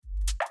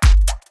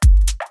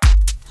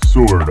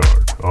Sword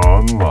Art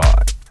Online.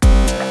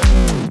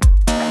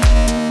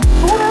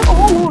 Sword Art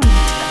Online.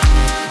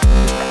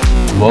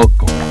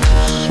 Welcome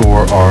to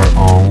Sword Art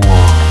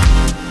Online.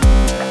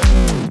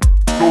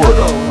 Sword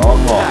Art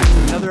Online. Back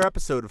to another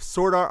episode of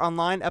Sword Art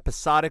Online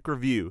Episodic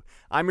Review.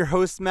 I'm your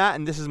host, Matt,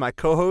 and this is my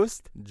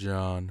co-host,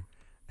 John.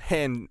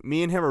 And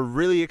me and him are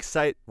really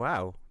excited.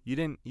 Wow, you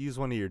didn't use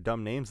one of your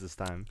dumb names this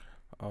time.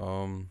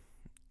 I'm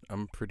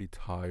pretty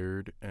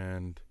tired,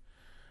 and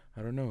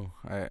I don't know.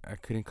 I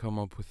couldn't come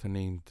up with a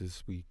name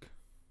this week.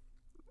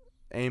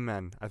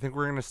 Amen. I think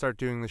we're going to start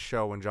doing the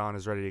show when John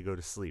is ready to go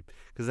to sleep,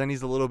 because then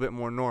he's a little bit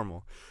more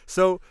normal.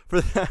 So, for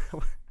that,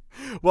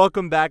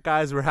 welcome back,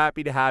 guys. We're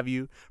happy to have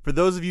you. For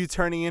those of you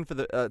tuning in for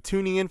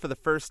the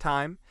first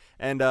time,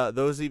 and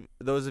those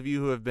of you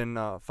who have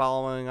been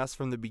following us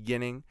from the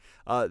beginning,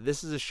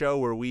 this is a show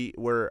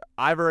where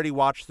I've already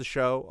watched the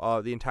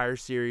show, the entire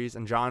series,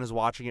 and John is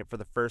watching it for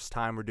the first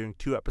time. We're doing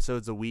 2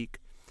 episodes a week.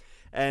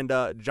 And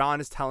John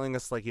is telling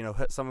us,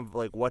 some of,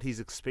 what he's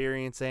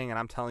experiencing, and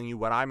I'm telling you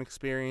what I'm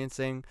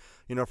experiencing,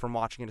 from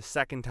watching it a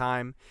second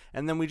time.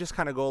 And then we just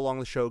kind of go along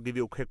the show, give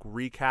you a quick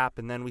recap,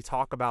 and then we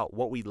talk about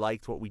what we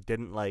liked, what we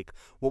didn't like,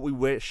 what we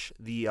wish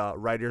the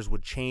writers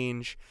would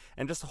change,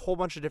 and just a whole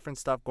bunch of different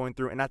stuff going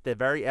through. And at the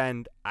very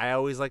end, I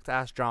always like to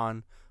ask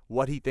John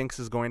what he thinks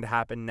is going to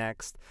happen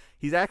next.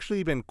 He's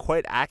actually been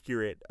quite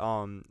accurate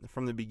from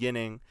the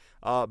beginning,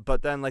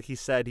 but then, like he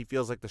said, he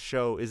feels like the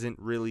show isn't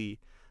really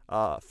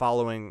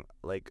following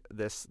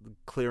this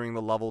clearing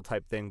the level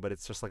type thing, but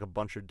it's just a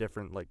bunch of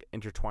different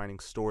intertwining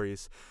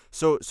stories.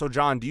 So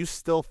John, do you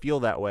still feel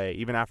that way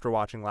even after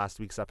watching last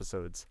week's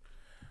episodes?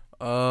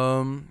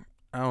 I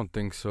don't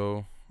think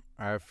so.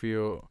 I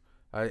feel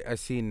I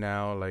see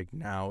now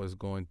now is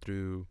going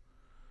through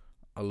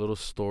a little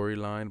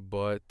storyline,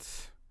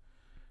 but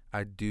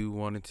I do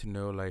wanted to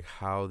know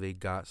how they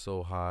got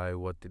so high.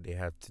 What did they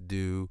have to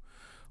do?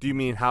 Do you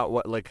mean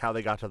how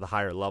they got to the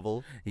higher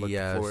level?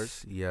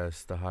 Yes,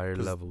 the higher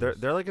levels.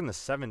 They're in the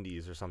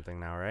 70s or something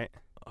now, right?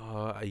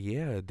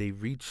 Yeah, they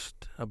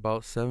reached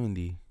about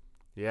 70.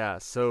 Yeah,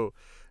 so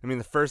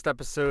the first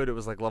episode it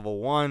was level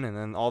 1, and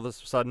then all of a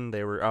sudden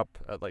they were up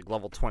at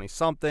level 20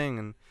 something,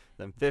 and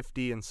then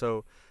 50, and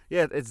so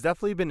yeah, it's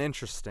definitely been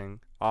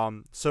interesting.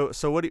 So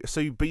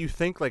you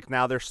think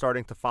now they're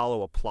starting to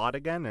follow a plot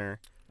again,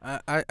 or?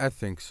 I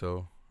think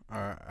so.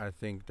 I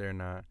think they're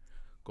not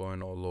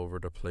going all over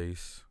the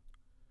place.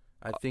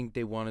 I think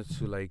they wanted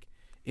to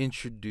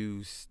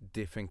introduce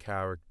different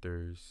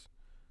characters,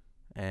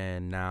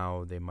 and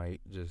now they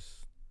might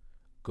just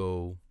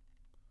go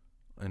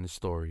in the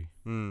story.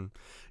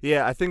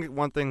 Yeah, I think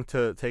one thing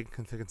to take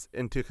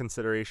into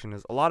consideration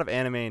is a lot of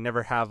anime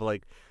never have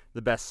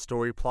the best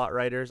story plot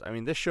writers.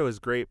 This show is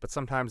great, but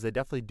sometimes they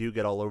definitely do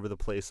get all over the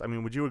place.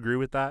 Would you agree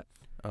with that?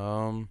 I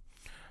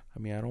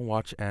don't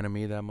watch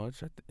anime that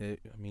much.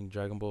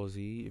 Dragon Ball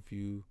Z, if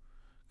you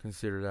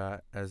consider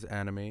that as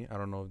anime. I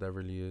don't know if that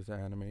really is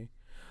anime.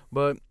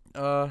 But,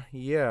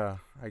 yeah,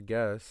 I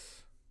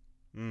guess.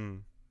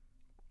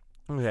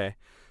 Okay.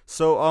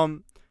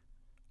 So,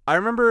 I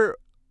remember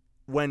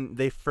when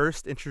they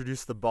first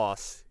introduced the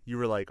boss, you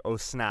were like, oh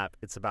snap,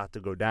 it's about to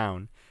go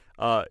down.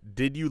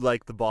 Did you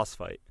like the boss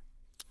fight?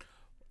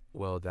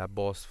 Well, that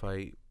boss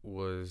fight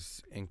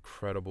was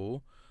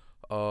incredible.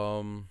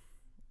 I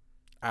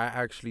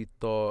actually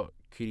thought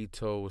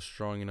Kirito was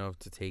strong enough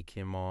to take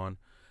him on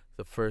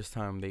the first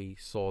time they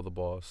saw the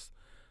boss,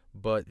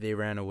 but they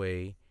ran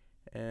away,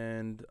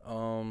 and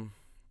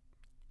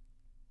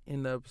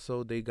in the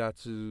episode we got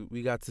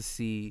to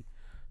see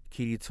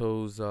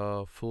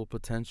Kirito's full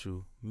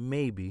potential.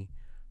 Maybe,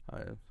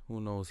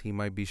 who knows? He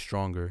might be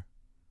stronger.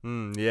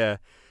 Yeah.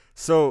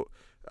 So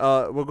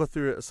we'll go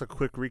through a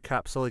quick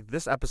recap. So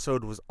this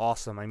episode was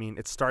awesome.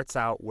 It starts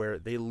out where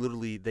they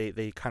literally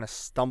they kind of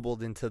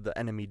stumbled into the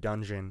enemy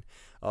dungeon,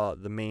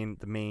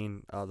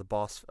 the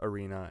boss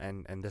arena,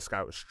 and this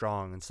guy was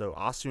strong, and so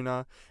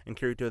Asuna and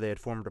Kirito, they had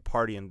formed a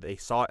party, and they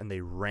saw it and they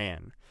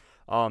ran.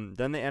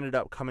 Then they ended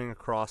up coming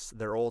across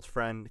their old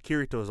friend,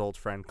 Kirito's old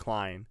friend,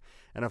 Klein,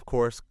 and of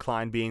course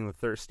Klein, being the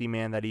thirsty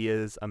man that he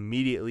is,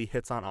 immediately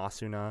hits on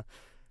Asuna.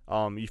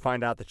 You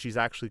find out that she's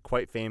actually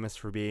quite famous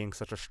for being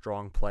such a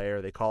strong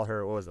player. They call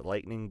her,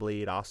 Lightning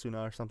Blade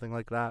Asuna or something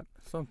like that?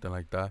 Something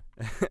like that.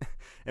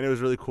 And it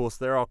was really cool.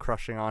 So they're all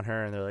crushing on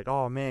her, and they're like,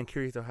 oh man,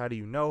 Kirito, how do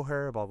you know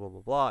her? Blah, blah,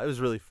 blah, blah. It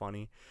was really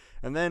funny.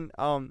 And then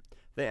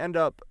they end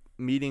up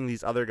meeting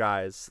these other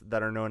guys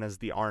that are known as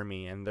the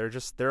Army, and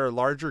they're a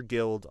larger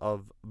guild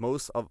of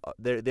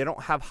they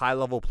don't have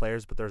high-level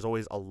players, but there's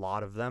always a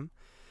lot of them.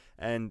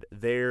 And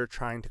they're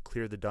trying to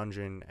clear the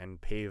dungeon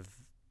and pave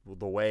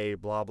the way,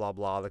 blah blah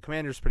blah. The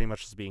commander's pretty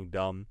much just being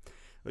dumb.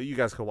 You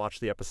guys could watch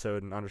the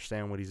episode and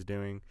understand what he's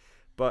doing,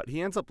 but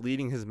he ends up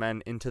leading his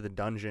men into the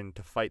dungeon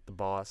to fight the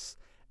boss.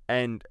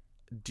 And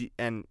do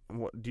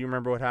you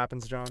remember what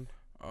happens, John?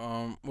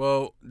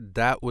 Well,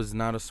 that was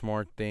not a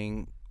smart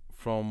thing.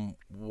 From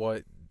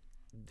what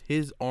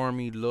his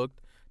army looked,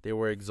 they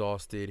were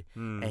exhausted,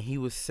 and he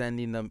was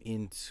sending them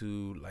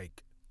into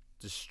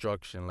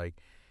destruction.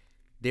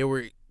 They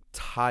were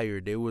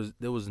tired. There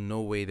was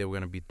no way they were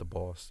gonna beat the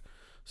boss.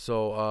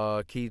 So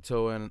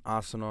Kirito and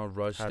Asuna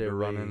rushed Had their to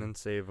run in way. and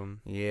save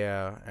him.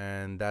 Yeah,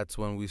 and that's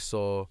when we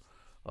saw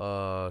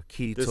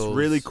Kirito's This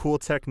really cool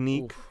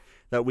technique Oof.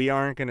 that we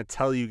aren't going to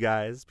tell you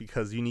guys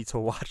because you need to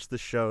watch the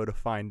show to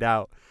find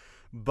out.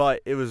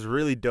 But it was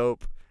really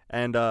dope.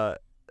 And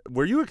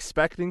were you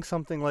expecting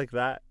something like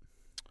that?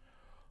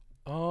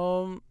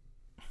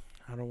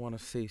 I don't want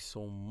to say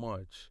so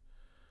much,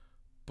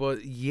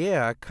 but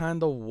yeah, I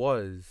kind of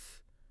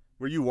was.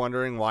 Were you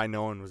wondering why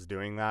no one was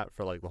doing that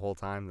for like the whole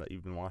time that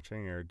you've been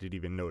watching, or did you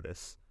even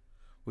notice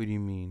What do you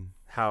mean?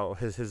 how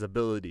his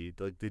ability?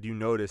 Like, did you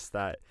notice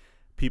that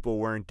people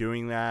weren't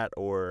doing that,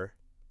 or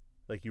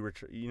like you were,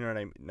 you know what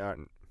I mean? Not,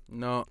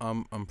 No,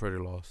 I'm pretty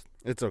lost.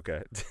 it's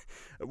okay.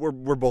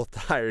 We're both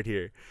tired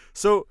here.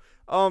 So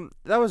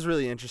that was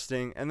really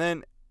interesting. And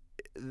then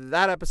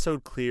that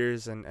episode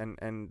clears,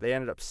 and they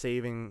ended up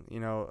saving, you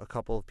know, a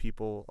couple of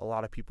people. A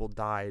lot of people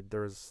died.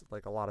 There was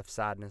like a lot of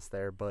sadness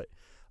there, but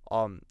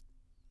Asuna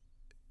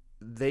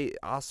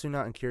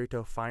and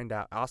Kirito find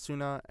out,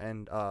 Asuna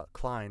and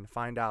Klein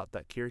find out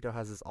that Kirito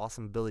has this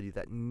awesome ability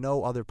that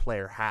no other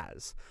player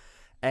has,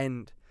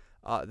 and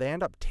they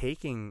end up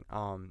taking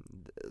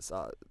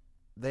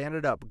they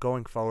ended up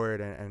going forward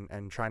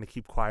and trying to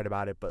keep quiet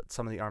about it, but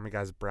some of the army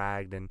guys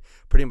bragged, and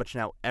pretty much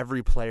now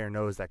every player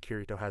knows that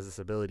Kirito has this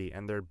ability,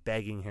 and they're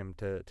begging him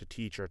to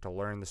teach or to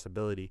learn this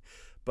ability.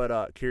 But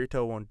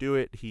Kirito won't do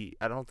it.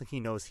 I don't think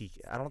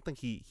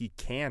he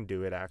can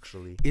do it,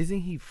 actually.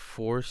 Isn't he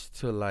forced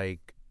to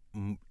like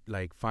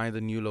find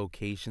a new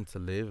location to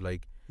live?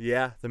 Like,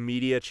 Yeah, the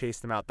media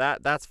chased him out.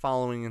 That's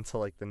following into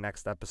like the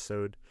next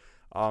episode,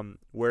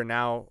 where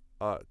now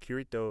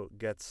Kirito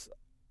gets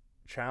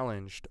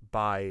challenged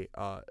by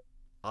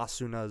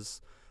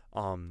Asuna's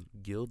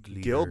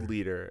guild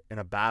leader in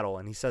a battle,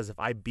 and he says, if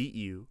I beat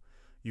you,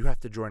 you have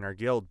to join our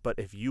guild, but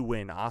if you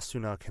win,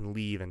 Asuna can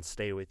leave and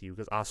stay with you,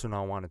 because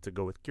Asuna wanted to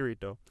go with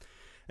Kirito.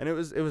 And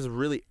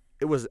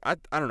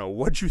I don't know,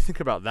 what'd you think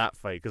about that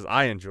fight? Because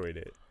I enjoyed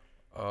it.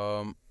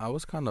 I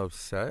was kind of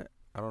upset.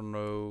 I don't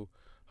know.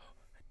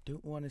 I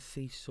don't want to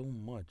say so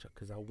much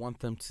because I want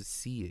them to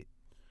see it.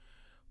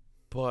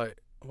 But,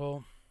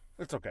 well,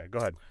 It's okay, go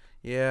ahead.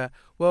 yeah.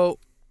 Well,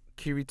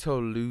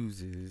 Kirito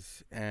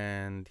loses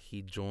and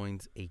he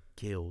joins a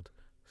guild.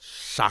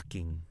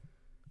 Shocking.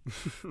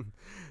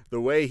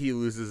 The way he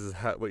loses is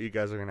what you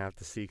guys are going to have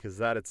to see, because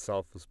that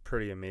itself was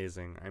pretty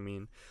amazing. I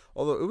mean,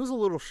 although it was a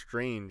little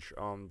strange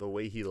the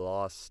way he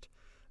lost,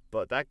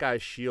 but that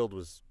guy's shield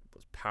was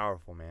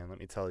powerful, man. Let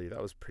me tell you,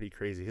 that was pretty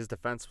crazy. His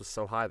defense was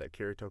so high that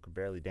Kirito could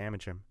barely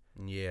damage him.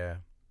 Yeah.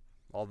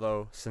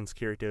 Although, since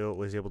Kirito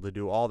was able to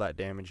do all that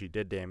damage, he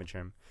did damage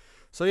him.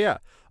 So, yeah.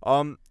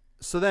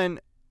 So then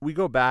we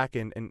go back,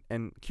 and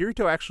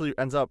Kirito actually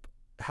ends up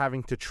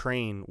having to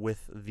train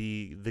with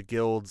the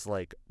guild's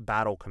like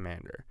battle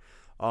commander.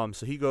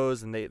 So he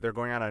goes, and they're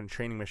going out on a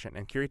training mission,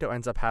 and Kirito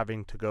ends up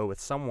having to go with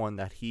someone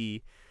that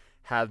he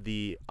had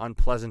the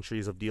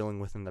unpleasantries of dealing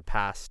with in the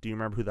past. Do you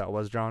remember who that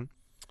was, John?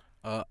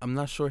 I'm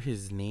not sure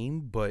his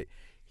name, but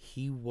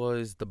he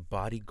was the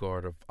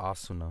bodyguard of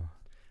Asuna.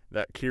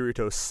 That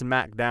Kirito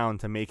smacked down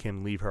to make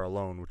him leave her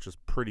alone, which is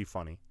pretty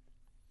funny.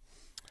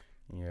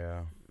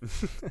 Yeah.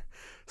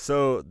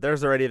 So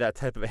there's already that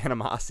type of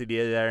animosity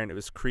there, and it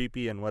was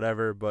creepy and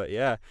whatever, but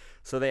yeah.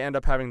 So they end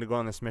up having to go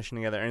on this mission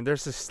together, and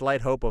there's this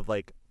slight hope of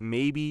like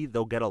maybe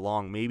they'll get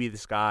along, maybe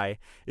this guy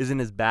isn't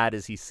as bad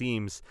as he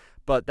seems,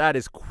 but that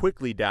is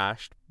quickly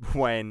dashed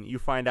when you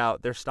find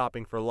out they're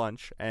stopping for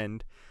lunch.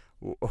 And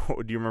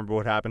do you remember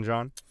what happened,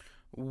 John?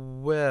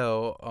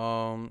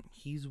 Well,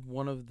 he's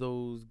one of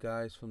those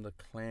guys from the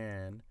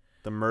clan.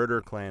 The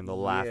murder clan, the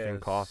Laughing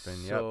Yes,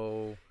 Coffin. Yep.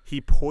 So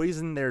He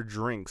poisoned their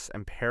drinks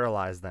and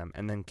paralyzed them,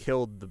 and then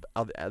killed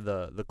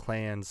the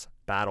clan's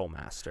battle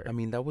master. I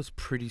mean, that was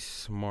pretty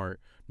smart.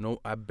 No,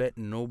 I bet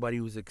nobody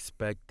was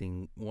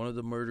expecting one of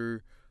the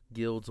murder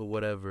guilds or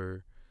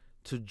whatever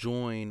to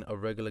join a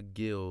regular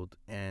guild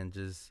and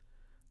just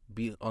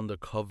be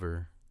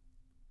undercover.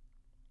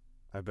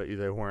 I bet you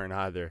they weren't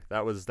either.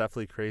 That was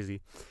definitely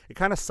crazy. It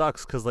kind of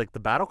sucks because like the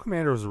battle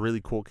commander was a really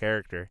cool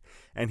character,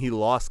 and he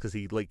lost because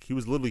he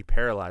was literally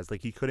paralyzed.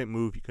 Like he couldn't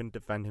move, he couldn't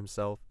defend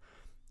himself,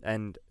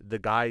 and the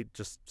guy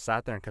just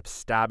sat there and kept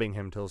stabbing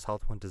him till his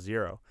health went to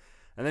 0.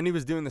 And then he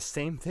was doing the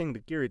same thing to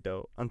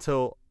Kirito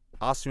until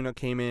Asuna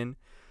came in,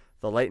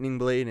 the lightning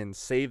blade, and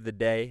saved the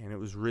day, and it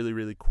was really,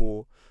 really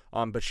cool.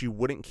 But she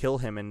wouldn't kill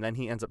him, and then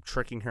he ends up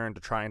tricking her into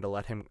trying to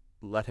let him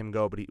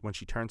go, but when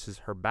she turns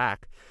her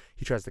back,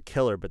 he tries to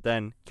kill her, but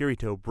then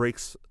Kirito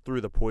breaks through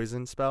the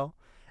poison spell,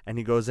 and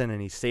he goes in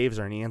and he saves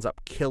her, and he ends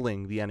up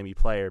killing the enemy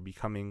player,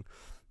 becoming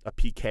a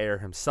PKer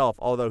himself,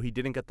 although he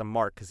didn't get the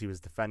mark because he was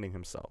defending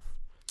himself.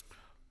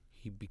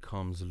 He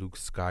becomes Luke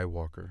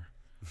Skywalker.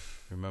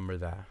 Remember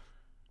that?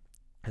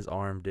 His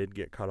arm did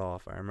get cut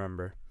off, I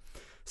remember.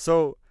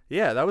 So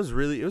yeah, that was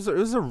really, it was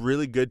a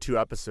really good 2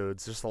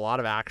 episodes. Just a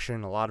lot of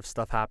action, a lot of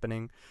stuff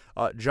happening.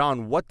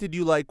 John, what did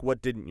you like?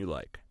 What didn't you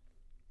like?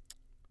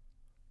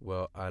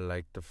 Well, I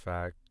like the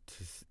fact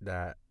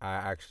that I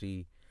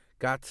actually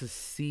got to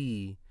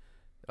see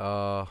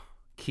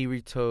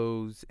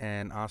Kirito's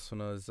and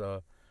Asuna's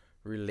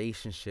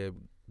relationship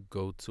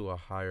go to a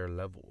higher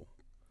level.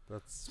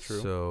 That's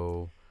true.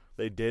 So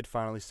they did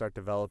finally start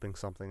developing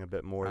something a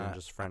bit more than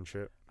just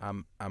friendship.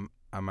 I'm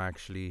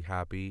actually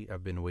happy.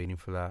 I've been waiting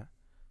for that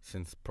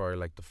since probably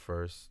like the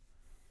first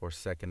or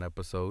second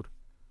episode.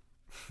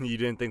 You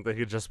didn't think they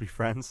could just be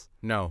friends?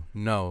 No.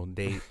 No.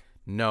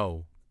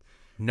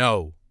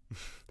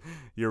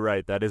 You're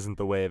right. That isn't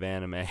the way of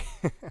anime.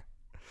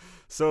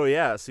 So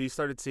you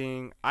started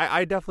seeing.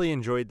 I definitely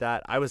enjoyed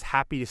that. I was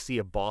happy to see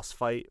a boss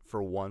fight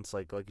for once.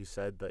 Like you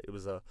said, that it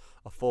was a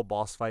full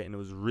boss fight, and it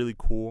was really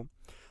cool.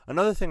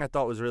 Another thing I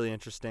thought was really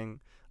interesting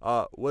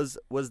was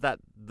that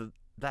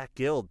that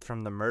guild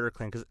from the Murder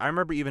Clan, because I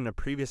remember even in a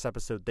previous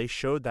episode they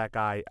showed that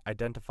guy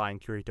identifying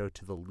Kirito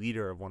to the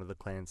leader of one of the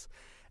clans,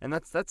 and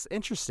that's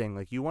interesting.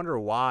 Like, you wonder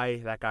why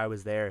that guy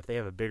was there, if they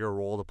have a bigger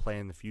role to play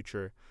in the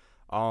future.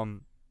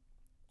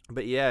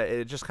 But yeah,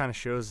 it just kind of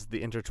shows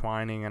the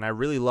intertwining, and I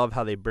really love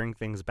how they bring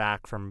things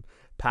back from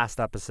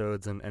past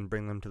episodes and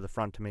bring them to the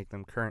front to make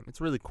them current.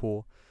 It's really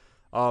cool.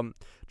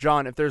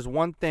 John, if there's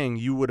one thing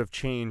you would have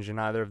changed in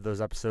either of those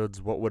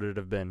episodes, what would it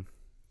have been?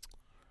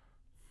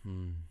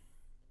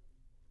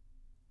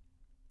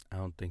 I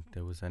don't think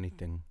there was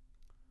anything.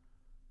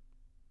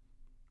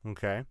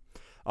 Okay.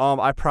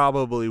 I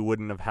probably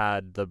wouldn't have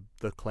had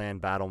the clan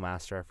battle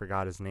master, I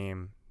forgot his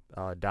name,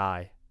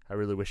 die. I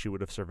really wish he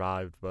would have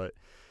survived, but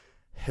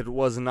it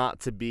was not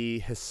to be.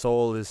 His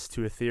soul is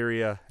to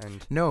Etheria,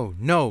 and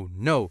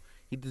No.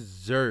 He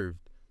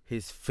deserved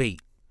his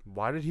fate.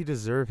 why did he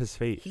deserve his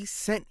fate? He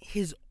sent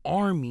his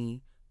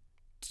army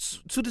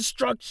to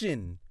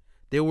destruction.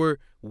 They were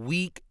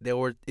weak. They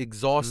were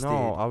exhausted.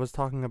 No, I was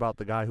talking about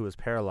the guy who was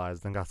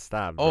paralyzed and got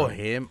stabbed. Oh, right?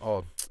 him?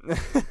 Oh,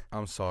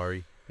 I'm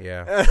sorry.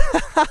 Yeah.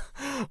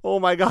 Oh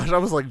my gosh, I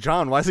was like,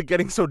 John, why is it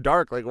getting so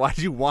dark? Like, why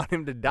do you want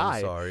him to die?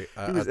 I'm sorry.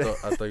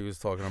 I thought he was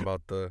talking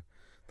about the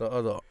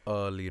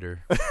other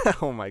leader.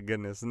 Oh my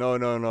goodness. No.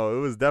 It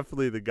was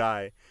definitely the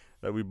guy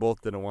that we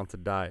both didn't want to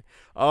die.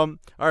 All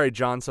right,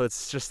 John, so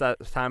it's just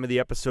that time of the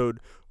episode.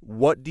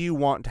 What do you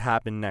want to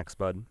happen next,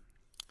 bud?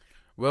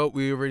 Well,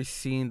 we already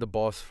seen the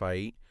boss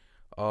fight.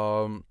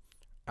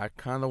 I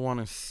kind of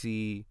want to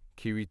see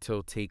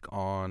Kirito take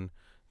on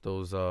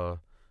those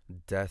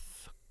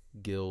death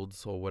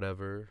guilds or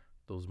whatever,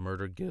 those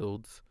murder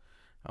guilds.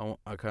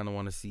 I kind of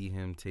want to see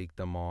him take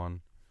them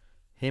on.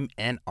 Him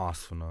and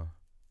Asuna,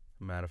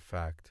 matter of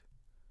fact.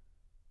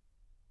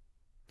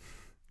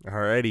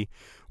 Alrighty.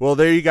 Well,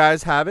 there you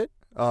guys have it.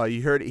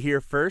 You heard it here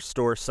first,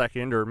 or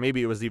second, or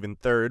maybe it was even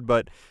third,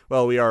 but,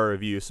 well, we are a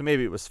review, so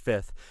maybe it was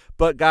fifth.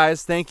 But,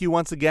 guys, thank you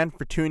once again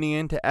for tuning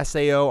in to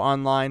SAO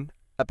Online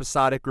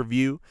Episodic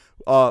Review.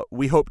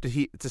 We hope to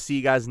see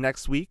you guys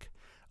next week.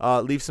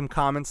 Leave some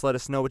comments. Let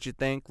us know what you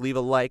think. Leave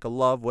a like, a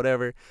love,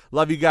 whatever.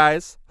 Love you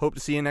guys. Hope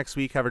to see you next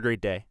week. Have a great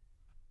day.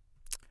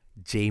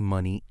 J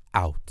Money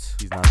out.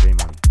 He's not J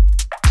Money.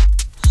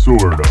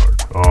 Sword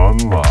Art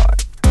Online.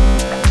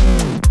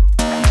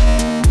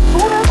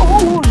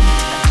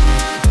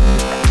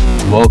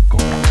 Welcome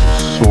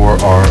to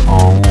Sword Art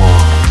Online.